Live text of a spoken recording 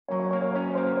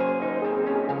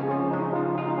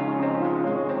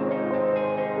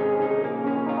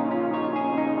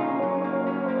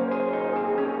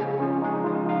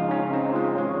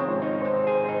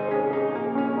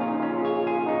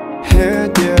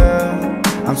yeah.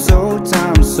 I'm so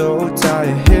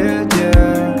tired here,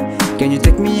 yeah. Can you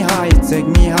take me higher, take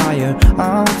me higher?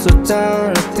 I'm so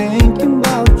tired of thinking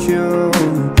about you.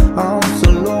 I'm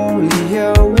so lonely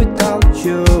here without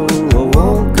you. I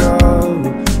woke up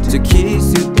to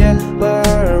kiss you then, but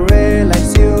I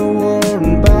realized you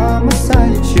weren't by my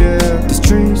side, yeah. The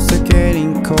streets are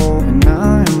getting cold and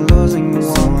I am losing one,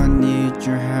 so I need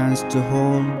your hands to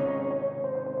hold.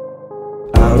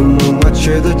 I don't know much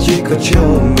of the chikha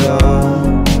chonga.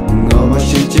 Ngờ mà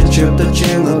chỉ chụp ta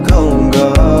trên ngờ không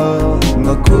ngờ.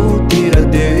 Ngờ cũ đi đã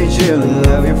đi chưa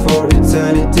love you for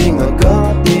eternity. Ngờ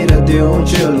có đi đã điều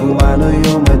chưa luôn I know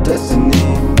you're my destiny.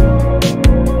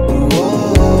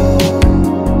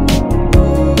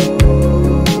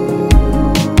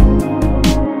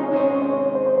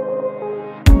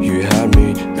 You had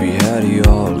me, we had it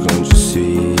all, can't you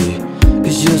see?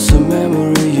 It's just a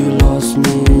memory, you lost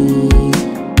me.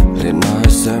 Late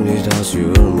nights, empty thoughts,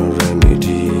 you were my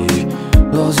remedy.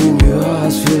 Lost in your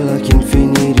eyes, feel like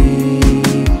infinity.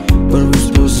 But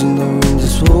whispers in the wind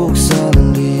just walk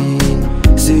silently.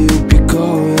 See you be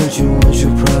gone and you want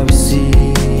your privacy.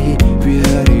 We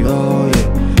had it all, yeah.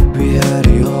 We had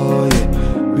it all, yeah.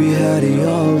 We had it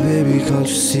all, baby, can't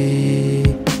you see?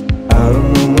 I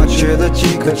don't know much of the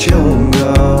chikha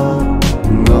chonga.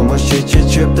 Ngờ mà chỉ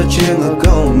chụp ta trên ngờ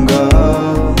không ngờ.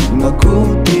 Ngờ cũ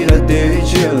đi đã đi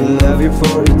chưa love you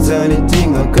for eternity.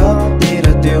 Ngờ có đi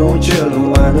đã điều chưa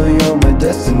luôn I know you're my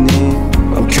destiny.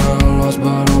 I'm kinda lost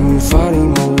but I'm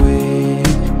finding my way.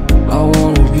 I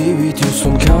wanna be with you so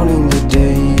I'm counting the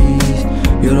days.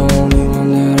 You're the only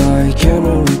one that I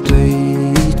cannot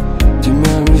replace. The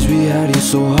memories we had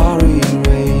is so hard to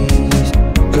erase.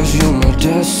 Cause you're my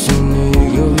destiny,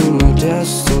 girl, you're my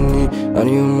destiny. And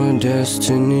you're my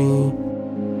destiny.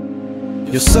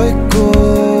 You're psycho.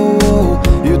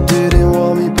 You didn't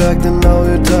want me back then, now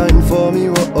you're dying for me,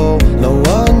 whoa. Now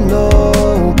I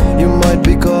know you might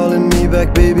be calling me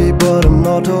back, baby, but I'm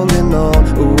not holding on.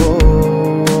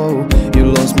 Whoa. You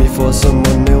lost me for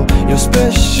someone new, you're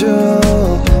special.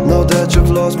 Now that you've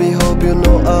lost me, hope you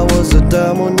know I was a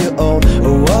dime on your own.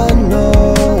 Oh, I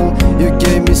know you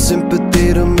gave me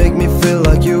sympathy to make me feel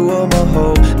like you were my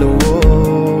hope. No,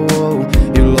 whoa.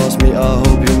 You lost me, I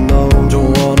hope you know.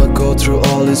 Don't wanna go through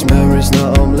all these memories,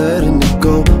 now I'm letting it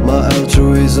go. My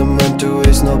altruism meant to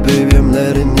waste, now baby I'm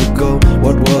letting it go.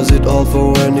 What was it all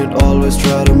for when you'd always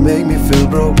try to make me feel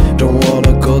broke? Don't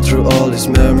wanna go through all these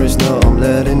memories, now I'm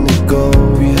letting it go.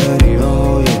 We had